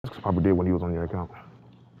Probably did when he was on your account.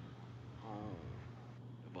 Oh,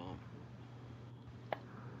 the bomb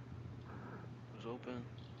was open.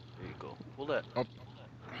 There you go. Pull that. Oh,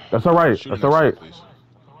 That's all right. shooting That's all next to me, right. please.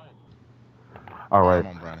 All Alright, right. I'm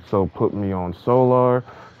on Brandon. So put me on Solar,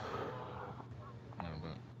 Alright,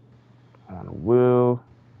 bet. on the wheel.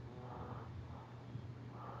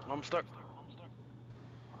 I'm stuck.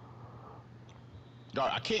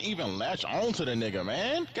 Dog, I can't even latch on to the nigga,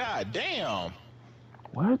 man. God damn.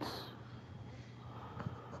 What?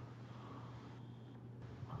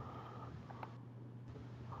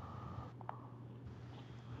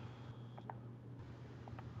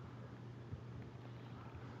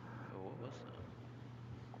 Oh, what was that?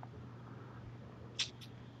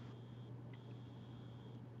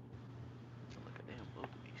 Sound like a damn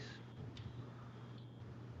wildebeest.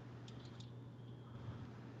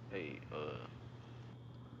 Hey,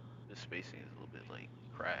 this spacing is a little bit like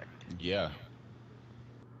cracked. Yeah.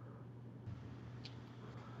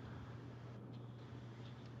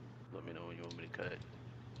 Let me know when you want me to cut.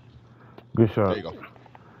 Good There shot. you go.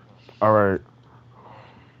 All right.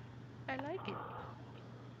 I like it.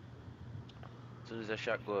 As soon as that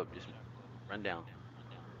shot go up, just run down.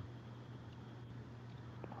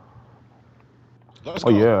 Let's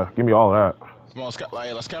Oh go. yeah. Give me all that. Come on,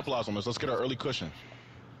 let's capitalize on this. Let's get an early cushion.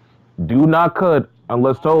 Do not cut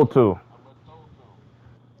unless told to.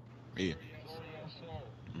 Yeah.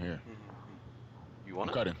 I'm here. You I'm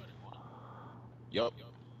want it? cutting. Yup.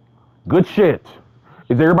 Good shit.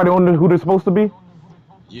 Is everybody on who they're supposed to be?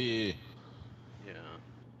 Yeah. Yeah.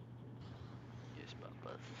 Yes,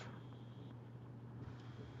 papas.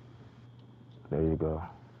 There you go.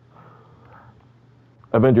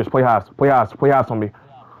 Avengers, play house. Play house. Play house on me.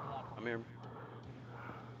 I'm here.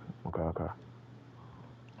 Okay, okay.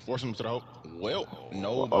 Forcing him to the hope. Well, Oh,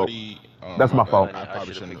 nobody. that's my My bad. fault. I I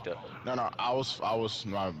probably should have shouldn't. picked up. No.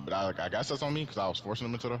 But I guess that's on me because I was forcing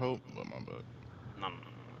him into the hope. But my bad. No,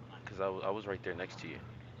 because I was right there next to you.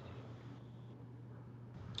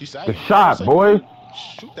 He Good sagging. I was gonna shot, say, boy. boy,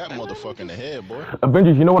 shoot that motherfucker in the head, boy.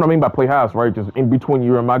 Avengers, you know what I mean by play house, right? Just in between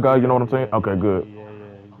you and my guy, you know what I'm saying? Okay, good. Yeah.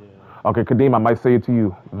 Okay, Kadeem, I might say it to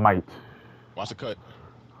you. Might. Watch the cut.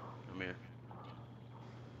 I'm here.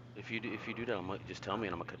 If you do that, just tell me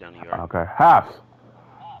and I'm gonna cut down the yard. Okay, halves.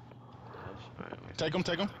 Pass. All right, I'm here. Take him.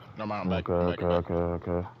 Take him. No, mind. I'm back. Okay, I'm back. okay, I'm back.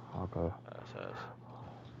 okay. Pass.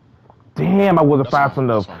 Damn, I wasn't That's fast fine.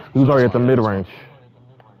 That's enough. fine. He was That's already at the fine. mid That's fine. range.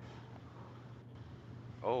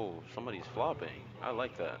 Oh, somebody's flopping. I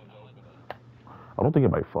like that. I don't think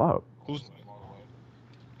anybody flopped. Who's?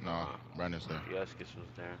 Nah, Uh-uh. Brandon's there. Fiascus was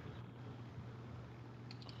there.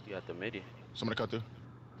 You got the midi. Somebody cut through.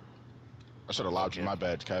 I should have allowed you. Okay. My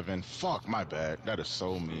bad, Kevin. Fuck, my bad. That is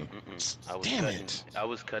so me. I was Damn cutting. it. I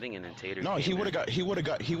was cutting and then Tater No, came he would in. have got. He would have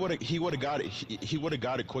got. He would have got it. He would have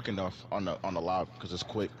got it quick enough on the live because it's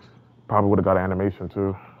quick. Probably would have got an animation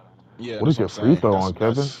too. Yeah, What that's is what your I'm free saying. throw on,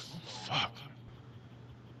 Kevin? Fuck.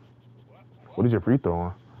 What is your free throw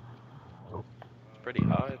on? It's pretty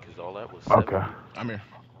high because all that was Okay. 70. I'm here.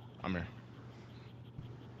 I'm here.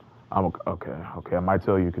 I'm okay. Okay, I might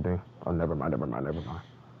tell you, Kadeem. Oh, never mind.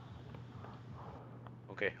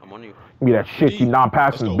 Okay, I'm on you. Give me that shit, you Let's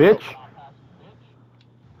non-passing go, bitch.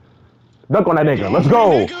 Dunk on that Hey. nigga. Let's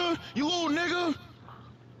go. Nigga, you little nigga.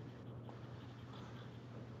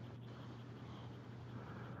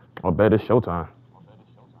 I bet it's showtime.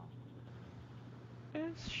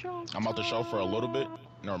 It's show. I'm out the show for a little bit.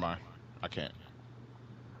 Never mind. I can't.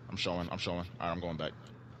 I'm showing. All right, I'm going back.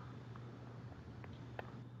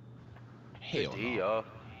 Hell D, no.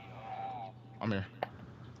 I'm here.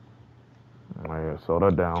 Oh, yeah, slow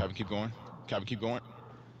that down. Kevin, keep going.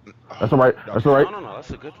 That's all right. No, That's all right. No.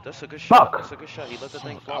 That's a good shot. Fuck. That's a good shot. He let the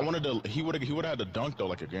thing Fuck. fly. I wanted to. He would have had to dunk though,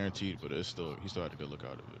 like a guaranteed, but he still had a good look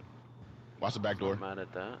out of it. Watch the back door. I'm mad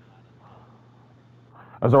at that.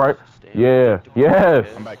 That's all right. Stay Yeah. unpredictable, Yes.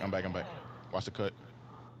 Kev. I'm back. Watch the cut.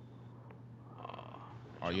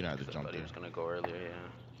 Oh, You didn't have to jump thought he there. was gonna go earlier.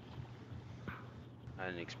 Yeah. I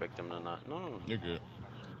didn't expect him to not. No. You're good.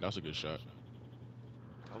 That was a good shot.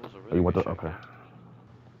 That was a Oh, really you want good the shot. okay. Kev.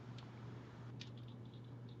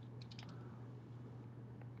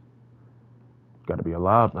 Got to be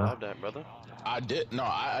alive, man. Lob that, brother. I did. No,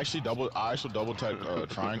 I actually double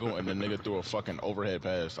tapped triangle and the nigga threw a fucking overhead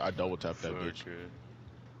pass. I double tapped that bitch. Good.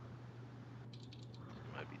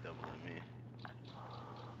 Might be doubling me.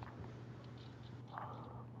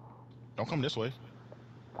 Don't come this way.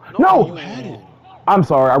 No. You had it. I'm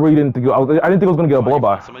sorry. I really didn't think. I didn't think I was gonna get a blow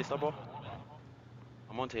by. Somebody stop ball.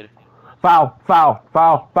 I'm on Tater. Foul.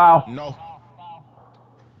 No.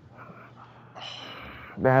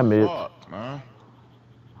 Damn it. Fuck, man.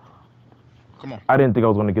 Come on. I didn't think I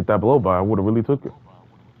was gonna get that blow by. I would have really took it.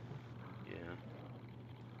 Yeah.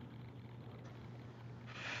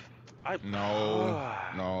 No.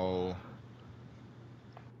 No.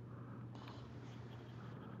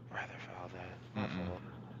 Rather foul that. My Mm-mm. fault.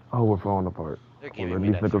 Oh, we're falling apart. They're We're giving letting me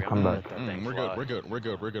these that niggas three. I'm come gonna back. let that thing We're fly. good. We're good. We're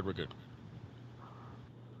good. We're good. We're good.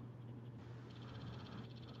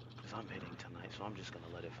 Cause I'm hitting tonight, so I'm just gonna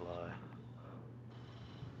let it fly.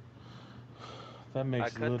 That makes I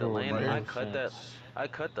cut the literal lane. Right no here. sense. I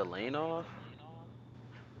cut the lane off,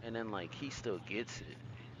 and then like he still gets it.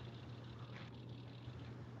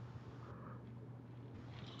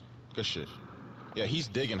 Good shit. Yeah, he's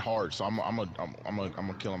digging hard, so I'm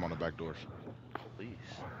gonna kill him on the back doors. Please,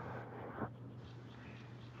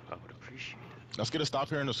 I would appreciate it. Let's get a stop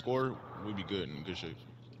here in the score. We'll be good in good shape.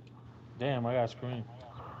 Damn, I got screened.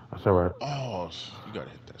 That's all right. Oh, you gotta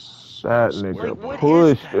hit that. That square. nigga Like, what is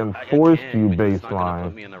pushed that? and I forced can, you but it's not gonna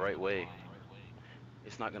put baseline. me in the right way.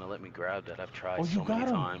 It's not gonna let me grab that. I've tried Oh, you so many got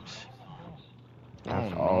him. times. Oh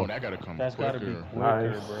That's no, all. that gotta come That's got to be quicker.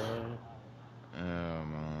 quicker, Nice. bro. Yeah,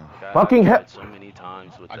 man. God, Fucking I've he- tried so many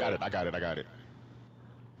times with I that. got it. I got it. I got it.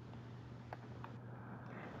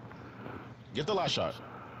 Get the last shot.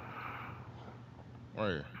 Right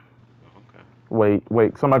here. Okay.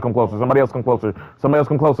 Wait. Somebody come closer. Somebody else come closer. Somebody else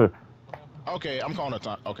come closer. Okay, I'm calling a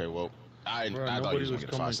time. Okay, well, I Bro, thought he nobody was gonna was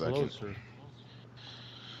get a 5 coming second. closer.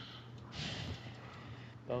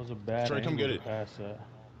 That was a bad Trey, come angle get to it. pass that.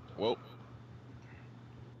 Well,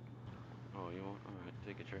 Oh, you want? All right,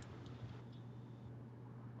 take it, Trey.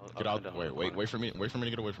 get I'll out. come down Wait, the wait, corner. wait for me. Wait for me to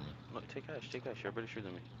get away from me. No, take Ash. Take Ash. You're better shooter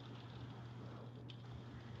than me.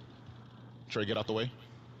 Trey, get out the way.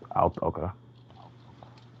 Out. Okay.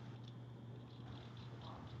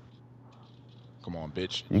 Come on,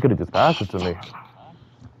 bitch. You could have just passed it to me. Fuck.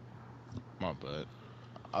 My bad.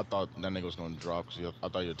 I thought that nigga was gonna drop because I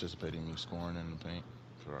thought you were anticipating me scoring in the paint.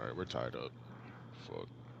 Alright, we're tied up. Fuck.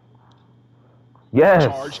 Yes.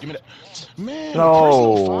 Charge, give me that. Man, No.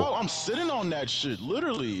 personal foul. I'm sitting on that shit.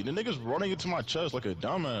 Literally, the nigga's running into my chest like a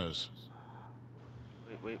dumbass.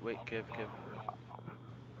 Wait, Kev.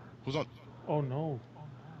 Who's on? Oh, no.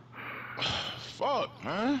 Fuck,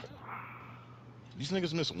 man. These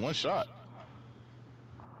niggas missed one shot.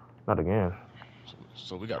 Not again.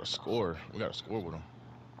 So we gotta score. We gotta score with them.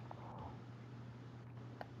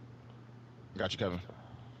 Got you, Kevin.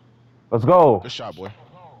 Let's go. Good shot, boy.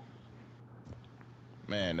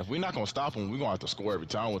 Man, if we not gonna stop them, we gonna have to score every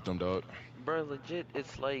time with them, dog. Bro, legit,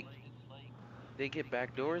 it's like they get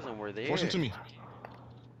back doors and we're there. Force him to me.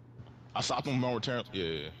 I stopped him momentarily.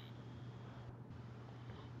 Yeah.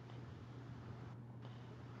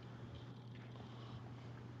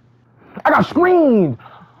 I got screened.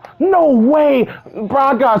 No way, bro.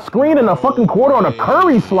 I got screened in the fucking quarter on a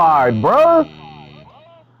Curry slide, bro.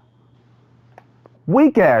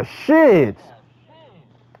 Weak ass shit.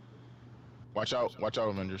 Watch out,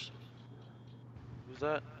 Avengers. Who's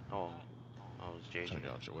that? Oh, I was JJ. Trying to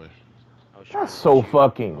get out your way. I was trying That's to so let you-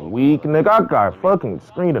 fucking weak, nigga. I got fucking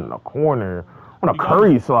screened in the corner on a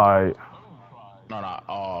Curry slide. No.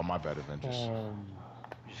 Oh, my bad, Avengers. You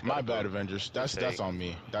just My gotta bad, go. Avengers. That's fake. on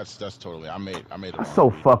me. That's totally. I made it. That's wrong so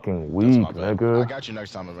read. fucking That's weak, my bad. I nigga. got you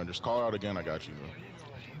next time, Avengers. Call out again. I got you, bro.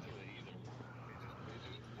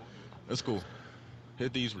 That's cool.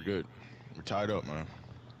 Hit these. We're good. We're tied up, man.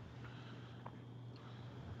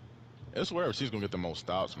 It's where she's gonna get the most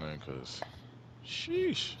stops, man. Cause,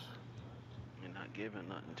 sheesh. You're not giving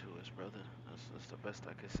nothing to us, brother. That's the best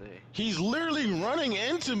I could say. He's literally running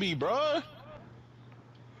into me, bruh.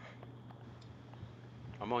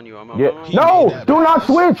 I'm on you. I'm Yeah. on He you. No, made that do not pass.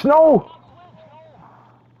 switch. No.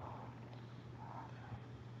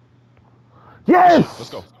 Yes. Let's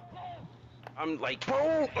go. I'm like,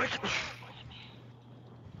 bro. Like,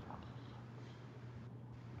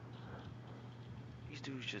 these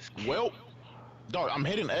dudes just. Well, dog, I'm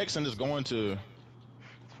hitting X and it's going to.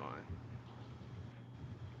 It's fine.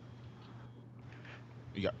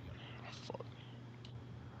 You got. Fuck.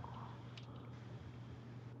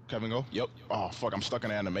 Kevin, go. Yep. Oh, fuck. I'm stuck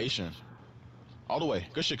in animation. All the way.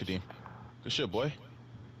 Good shit, Kadeem. Good shit, boy.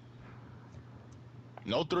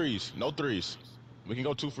 No threes. No threes. We can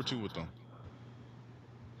go 2 for 2 with them.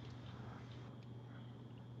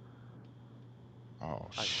 Oh,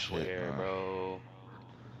 I shit, swear, man. bro.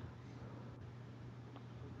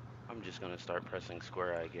 I'm just gonna start pressing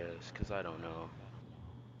square, I guess, cause I don't know.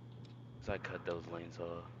 Cause I cut those lanes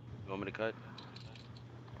off. You want me to cut?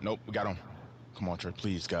 Nope, we got him. Come on, Trey,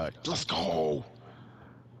 please, God. Let's go.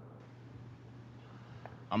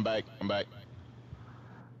 I'm back.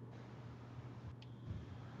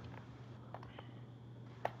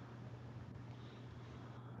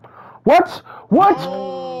 What? What?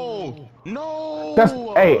 No, no. That's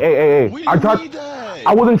hey. We I didn't tried. need that.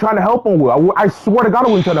 I wasn't trying to help on Will. I swear to God, I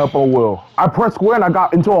wasn't trying to help on Will. I pressed square and I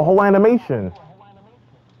got into a whole animation.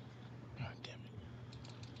 God damn it.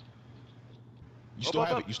 You still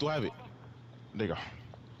have it. You still have it. There you go.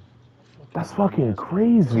 That's fucking Come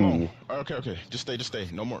crazy. on. Okay. Just stay.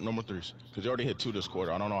 No more threes. Cause you already hit 2 this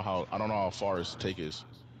quarter. I don't know how far his take is.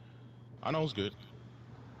 I know it's good.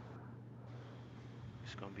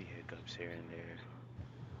 It's gonna be hiccups here and there.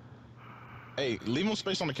 Hey, leave him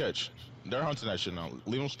space on the catch. They're hunting that shit now.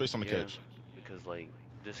 Leave him space on the catch. Because like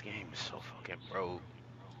this game is so fucking broke.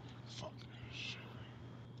 Fuck.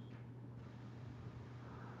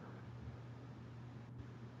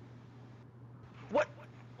 What?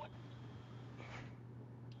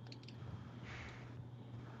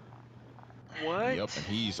 What? Yep, and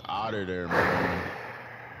he's out of there, man.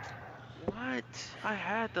 What? I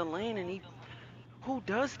had the lane and he. Who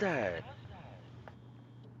does that?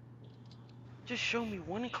 Just show me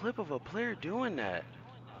one clip of a player doing that.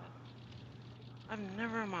 I've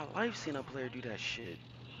never in my life seen a player do that shit.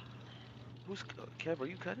 Who's Kev? Are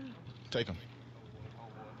you cutting? Take him.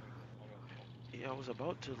 Yeah, I was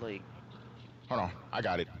about to like. Hold on. I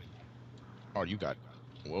got it. Oh, you got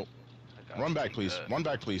it. Whoa. Run back, please. Run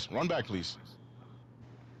back, please. Run back, please.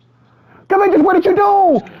 Covington, what did you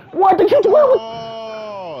do? What did you do?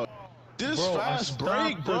 Oh, this Bro, I fast stopped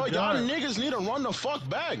break, the bro. Y'all guy. niggas need to run the fuck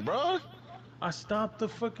back, bro. I stopped the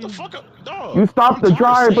fucking. The fuck up, dog. You stopped I'm the tired of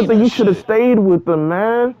drive, but saying then that you should have shit. stayed with them,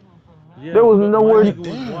 man. Yeah, There was but nowhere my to- nigga was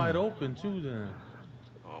Damn. wide open too. Then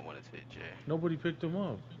Oh, I wanted to hit Jay. nobody picked him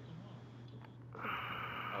up.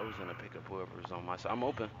 I was gonna pick up whoever's on my side. I'm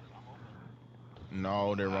open.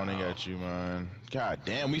 No, they're running at you, man. God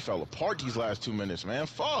damn, we fell apart these last 2 minutes, man.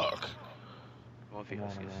 Fuck. One Come on,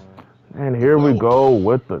 Huskies. And here we Whoa. go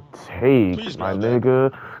with the take, Please my grab that.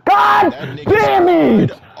 nigga. God That nigga's damn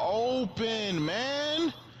it! wide open,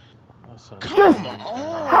 man. That's a Come screen,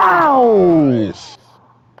 on, How? guys.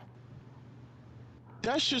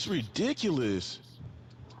 That's just ridiculous.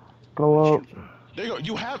 Go up. There you go.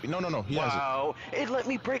 You have it. No. He has it. Wow, it let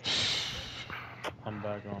me break. I'm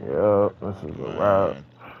back on. Yeah, this is a wrap. Man.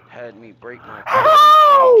 Had me break my.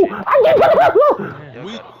 How? I Damn. Y'all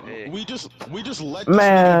We got a pick. we just let this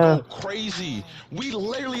Man. nigga go crazy. We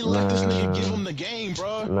literally let this nigga give him the game,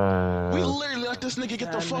 bro. We Man. literally let this nigga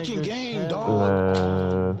get the That fucking nigga game, Kevin. dog.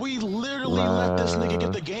 Man. We literally let this nigga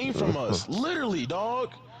get the game from us. Literally,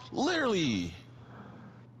 dog. Literally.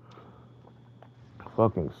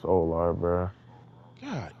 Fucking Solar, bro.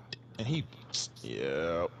 God. And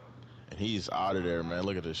yeah. And he's out of there, man.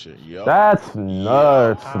 Look at this shit. Yup. That's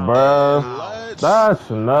nuts, Ow. bro. And let's That's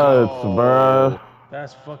nuts, go. bro.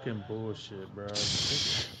 That's fucking bullshit, bro.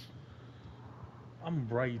 I'm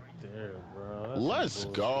right there, bro. That's some Let's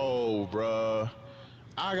bullshit. go, bruh.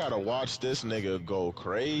 I gotta watch this nigga go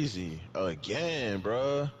crazy again,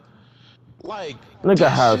 bruh. Like, Nigga this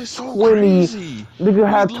has shit's so 20. crazy. Nigga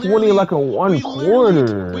had 20 like in one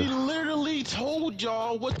quarter. We literally told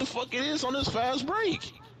y'all what the fuck it is on this fast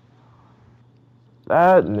break.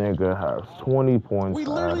 That nigga has 20 points. We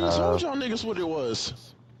literally told y'all niggas what it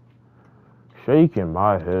was. Shaking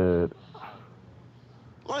my head.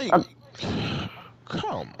 Like,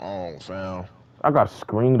 come on, fam. I got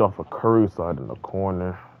screened off a Curry side in the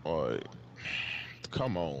corner. Like,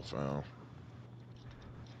 come on, fam.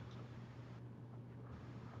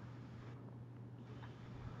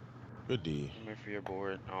 Good D. I'm here for your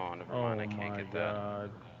board. Oh, never mind. I can't get that. God.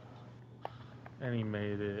 And he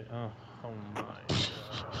made it. Oh my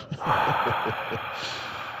god.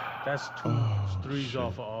 That's two threes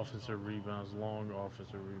off of offensive rebounds, long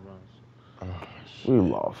offensive rebounds. We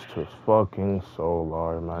lost to fucking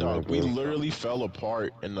Solar, my Dog, nigga. we literally fell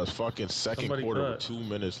apart in the fucking second Somebody quarter cut. with 2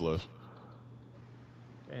 minutes left.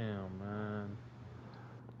 Damn, man.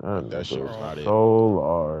 That shit was not it.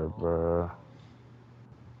 Solar, bro.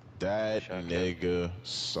 That Shot nigga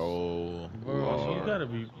so Bro, hard.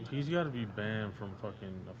 he's gotta be banned from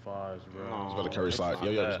fucking the fives, bro. No, He's about to Curry it's slide. not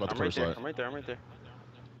Yo, that. he's about to I'm Curry right there. slide. I'm right there. I'm right there.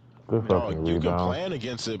 Good Dog, fucking you can rebound. plan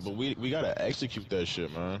against it, but we gotta execute that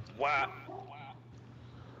shit, man. Wow.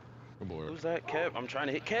 Good boy. Who's that? Kev. I'm trying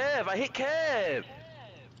to hit Kev. I hit Kev.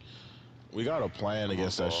 We gotta plan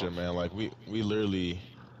against that shit, man. Like we literally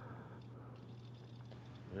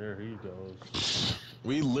There he goes.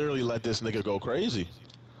 we literally let this nigga go crazy.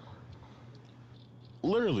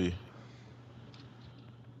 Literally.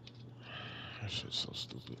 That shit's so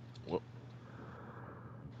stupid. What?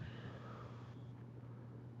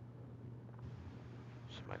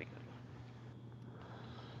 Somebody got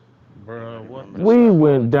bro. What Remember the? to We start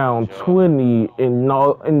went calling down teams,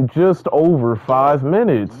 y'all. 20 in just over 5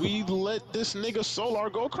 minutes. We let this nigga Solar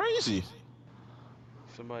go crazy.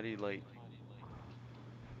 Somebody like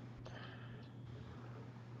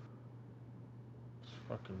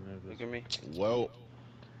Fucking look niggas. at me. Well,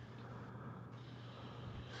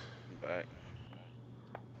 I'm back.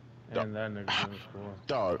 And that nigga didn't score.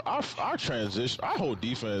 dog, our transition, our whole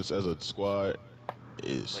defense as a squad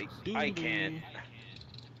is Like doo-doo. I can't.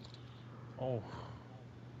 Oh,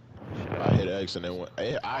 I hit X and then went.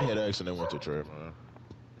 I hit X and then went to Trey, man.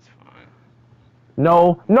 It's fine.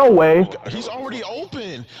 No way. He's already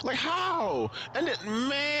open. Like how? And then,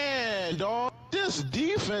 man, dog, this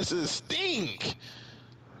defense is stink.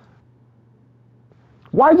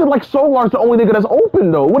 Why is it like Solar's the only nigga that's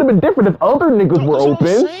open though? It would have been different if other niggas Dog, were that's what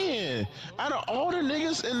I'm open. saying. Out of all the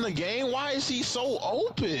niggas in the game, why is he so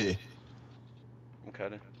open? I'm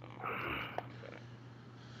cutting. Oh, I'm cutting.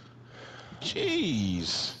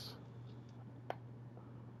 Jeez.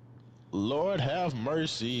 Lord have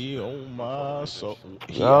mercy on my soul.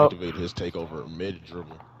 He Yup. activated his takeover mid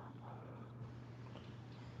dribble.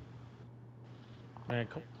 man,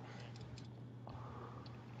 come.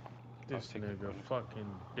 This take the nigga corner. fucking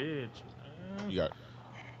bitch, man. You got.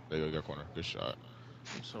 There you go, you got corner. Good shot.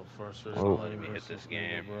 I'm so frustrated Oh. playing Let me hit versus this nigga,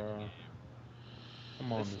 game. bro.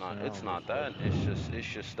 I'm on It's this not. thing. It's not that. It's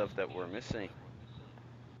just stuff that we're missing.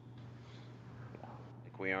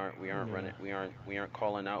 Like we aren't running. We aren't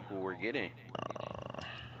calling out who we're getting.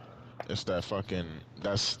 It's that fucking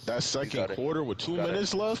that second gotta- quarter with 2 gotta-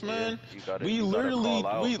 minutes left, Yeah, man. you gotta. We You gotta literally call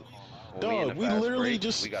out. we When we in dog, the we fast literally break,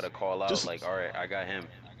 just we gotta call out just- like, all right, I got him.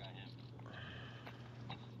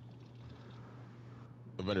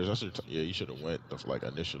 Avengers, I should yeah, you should have went like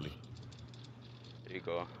initially. There you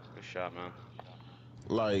go. Good shot, man.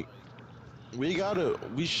 Like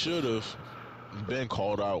we should have been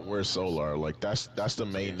called out where Solar. Like that's the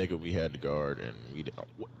main nigga we had to guard, and we didn't.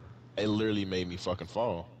 It literally made me fucking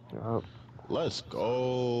fall. Yup. Let's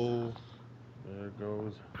go. There it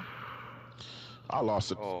goes. I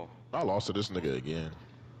lost it. Oh, I lost to this nigga again.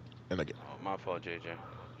 And again. oh, my fault, JJ.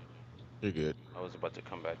 You're good. I was about to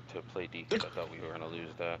come back to play defense. I thought we were gonna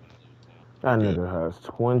lose that. That Good. nigga has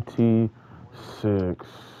 26.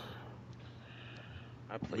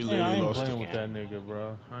 I played. We Hey, I literally ain't lost playing the with that nigga,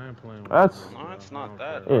 bro. I ain't playing with That's- that nigga, No, bro. it's I not don't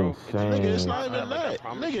that, care. bro. Insane. Nigga, it's Dang. not even Like, I that.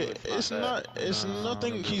 promise you, Nigga, it's that. not. It's Nah, I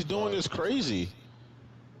nothing don't he's give a doing fuck. is crazy.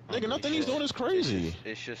 Nigga, nothing he's doing is crazy.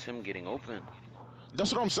 It's just him getting open.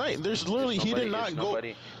 That's what I'm saying. There's literally It's he nobody, did not it's go.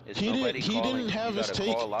 nobody, it's He nobody didn't. He calling. didn't have You his gotta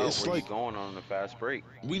take. call out It's where like you going on the fast break.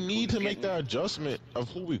 we Who need you to make getting? that adjustment of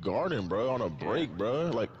who we guarding, bro, on a break, bro.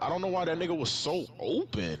 Like I don't know why that nigga was so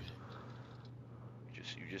open. You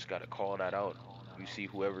just gotta call that out. You see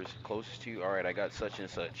whoever's closest to you. All right, I got such and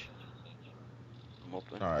such. I'm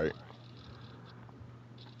open. All right.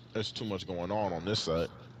 There's too much going on this side.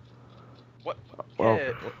 What? Well,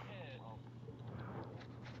 Yeah.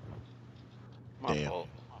 My Damn. fault.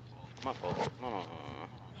 My fault. No.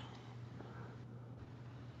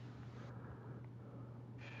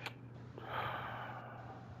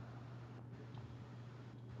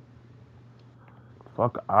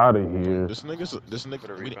 fuck out of here. This nigga's. This For the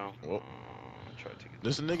nigga. rebound. Well, Try to take it.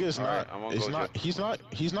 this nigga is All not. right, I'm gonna It's go, not. Joe.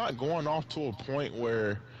 He's not going off to a point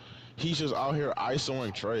where he's just out here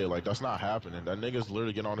isoing Trey. Like that's not happening. That nigga's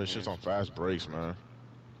literally getting all this shit on fast breaks, man.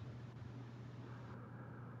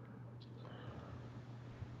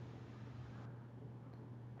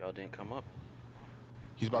 Y'all didn't come up.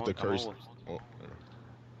 He's about to Come curse. over. Oh, There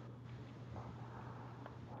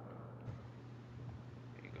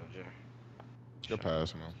you go, Jay. good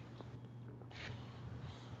pass, man.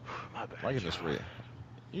 My bad. Why getting this red?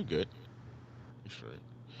 You good? You straight.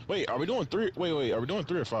 Wait, are we doing three? Wait, are we doing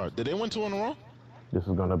 3 or 5? Did they win 2 in a row? This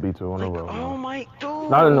is gonna be 2 in a row. Oh No. my dude.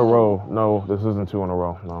 Not in a row. No, this isn't 2 in a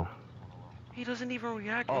row. No. He doesn't even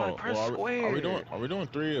react when I Oh, press well, square. are we doing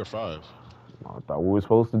 3 or 5? I thought we were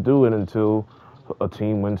supposed to do it until a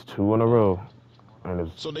team wins 2 in a row, and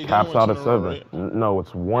it's So they did caps win out 2 of in a row, 7. right? No,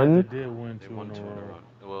 it's Yeah, 1. they did win They 2 won in 2 a in a row. row.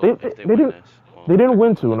 Well, They- if they win didn't- this, well, They didn't if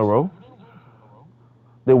win 2 in a this- row.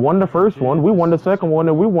 They won the first one. We won the second one,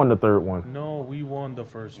 and we won the third one. No, we won the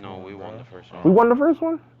first No, one. we won bro. the first We one. won the first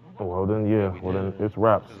one. Oh, well then, yeah. we Well then, did. it's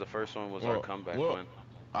wraps. Because the first one was our comeback win.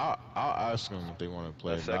 I'll ask them if they want to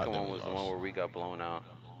play. The If not, second then one we was the lost. one where we got blown out.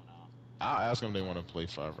 I'll ask them if they want to play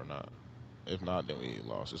 5 or not. If not, then we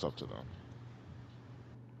lost. It's up to them.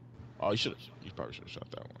 Oh, you probably should have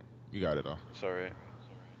shot that one. You got it though. Sorry.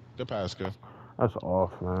 Good pass, good. That's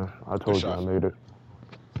off, man. I told you I shot. made it.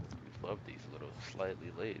 Love these little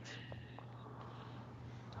slightly late.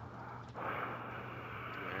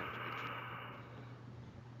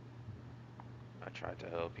 tried to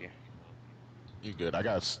help you. You good? I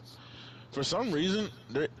got. For some reason,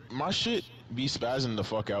 my shit be spazzing the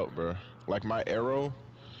fuck out, bro. Like my arrow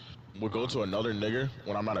will go to another nigga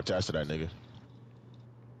when I'm not attached to that nigga.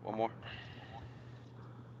 One more.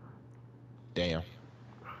 Damn.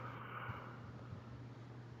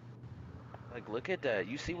 Like, look at that.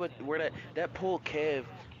 You see where that pulled Kev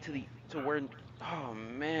to where? Oh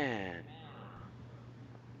man.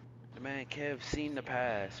 The man Kev seen the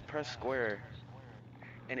pass, press square,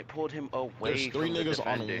 and it pulled him There's away three from the niggas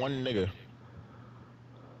defender. on one nigga.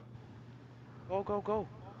 Go, go, go.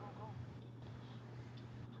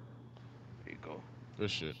 There you go. Good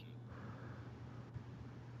shit.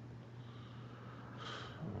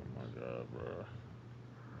 Oh my god, bro.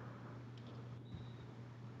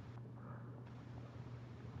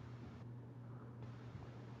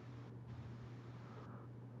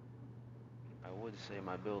 I would say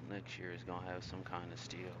my build next year is gonna have some kind of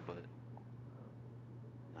steel, but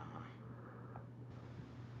nah,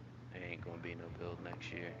 there ain't gonna be no build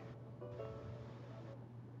next year.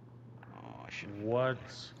 Oh, I should. What?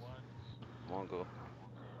 Come on, go.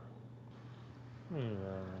 Yeah.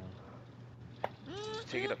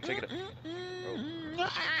 Take it up, take it up. Bro.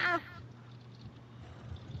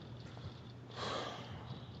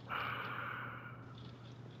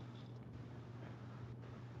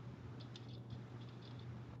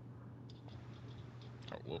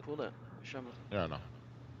 Oh, whoa. Pull that. Show me. Yeah, I know.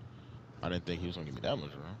 I didn't think he was gonna give me that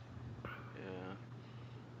much, bro. Yeah.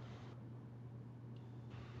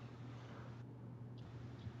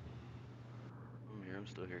 I'm here. I'm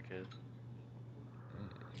still here, kid.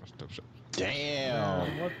 That's tough shit. Damn.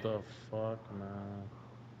 Man, what the fuck, man?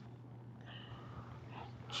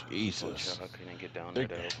 Jesus. I couldn't get down there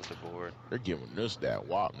to help with the board. They're giving us that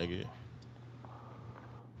wop, nigga.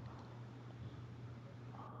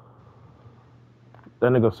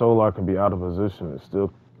 That nigga Solar can be out of position and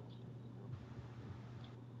still.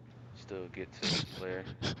 Still get to the player.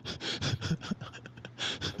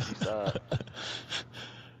 He's up.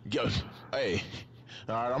 Yo, hey.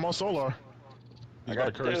 Alright, I'm on Solar. I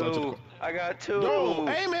got two. I got two. No,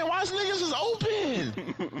 hey man, why is niggas is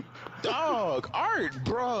open? Dog, Art,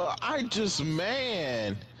 bruh,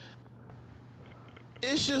 man.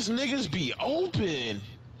 It's just niggas be open.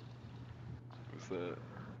 What's that?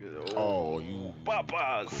 Oh, you.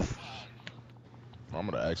 Papas. I'm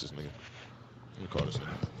gonna ask this nigga. Let me call this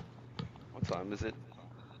nigga. What time is it?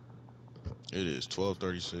 It is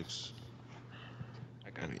 12:36. I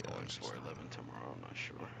got it going for 11 tomorrow. I'm not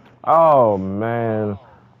sure. Oh man,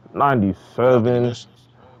 97. Yes.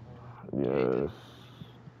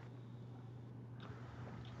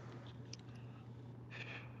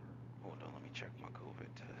 Hold on, let me check my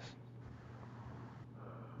COVID test.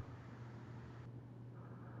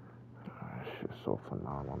 That shit's so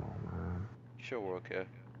phenomenal, man. Sure, we're okay.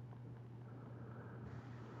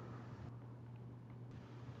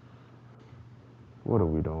 What are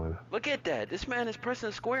we doing? Look at that. This man is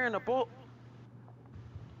pressing square in the ball.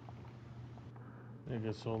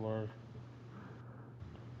 Nigga Solar.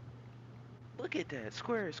 Look at that.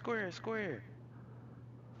 Square, square, square.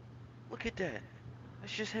 Look at that.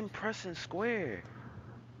 That's just him pressing square.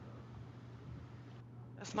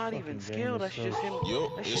 That's not even skill. That's just him.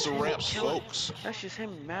 Yo, it's a wrap, folks. That's just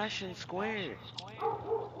him mashing square.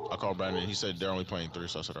 I called Brandon. He said they're only playing 3,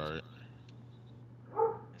 so I said, alright.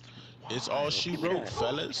 It's all she wrote,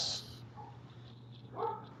 fellas.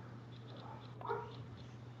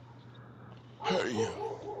 Hey, yeah.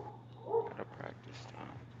 Gotta practice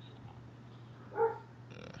time.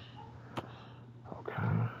 Yeah. Okay.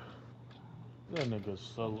 That nigga's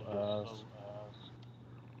so ass.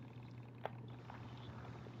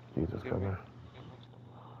 Jesus, Kevin.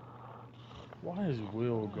 Why is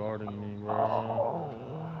Will guarding me, bro?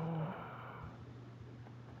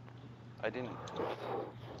 I didn't.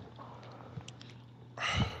 I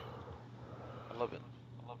love it.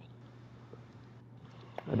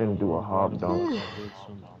 I didn't do a hop dunk.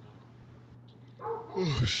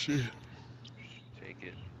 Oh, shit. Take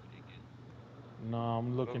it. Nah,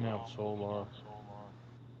 I'm looking at Solar.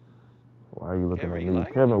 Why are you looking Kevin, at you me?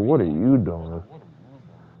 lagging? Kevin, what are you doing?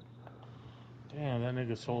 Damn, that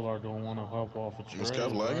nigga Solar don't want to hop off a Was trail,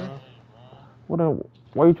 Kev lagging? bro.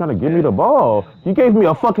 Why are you trying to give me the ball? You gave me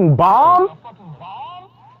a fucking bomb?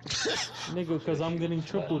 Nigga, cause I'm getting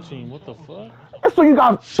triple team. What the fuck? So you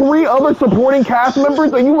got 3 other supporting cast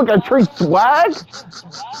members and you look at Trey Swag?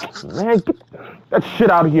 Man, get that shit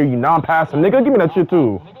out of here, you non-passing nigga. Give me that shit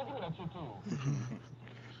too.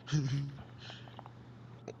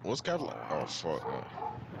 What's Kev like? Oh, fuck,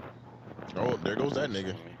 no. Oh, there goes that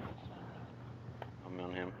nigga. I'm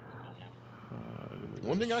on him.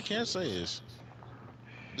 One thing I can say is,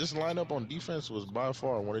 this lineup on defense was by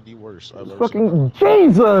far one of the worst I've ever seen. Fucking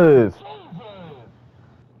Jesus!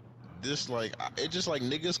 This like it just like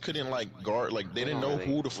niggas couldn't like guard, like they We didn't don't know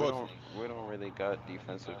really, who the fuck. we don't really got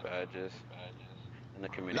defensive badges. And the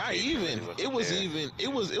Not communication even really wasn't it was there. even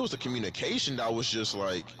it was the communication that was just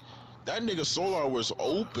like that nigga Solar was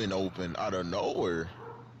open out of nowhere.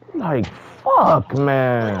 Like, fuck,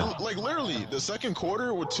 man. Like literally the second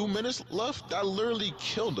quarter with 2 minutes left, that literally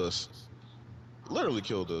killed us. Literally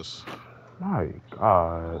killed us. My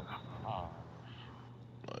God.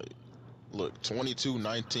 Like, look, 22,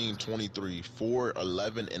 19, 23, 4,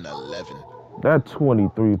 11, and 11. That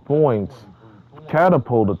 23 points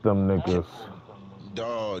catapulted them niggas.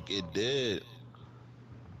 Dog, it did.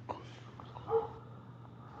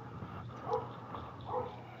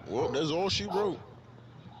 Well, that's all she wrote.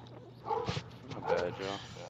 Not bad, Joe.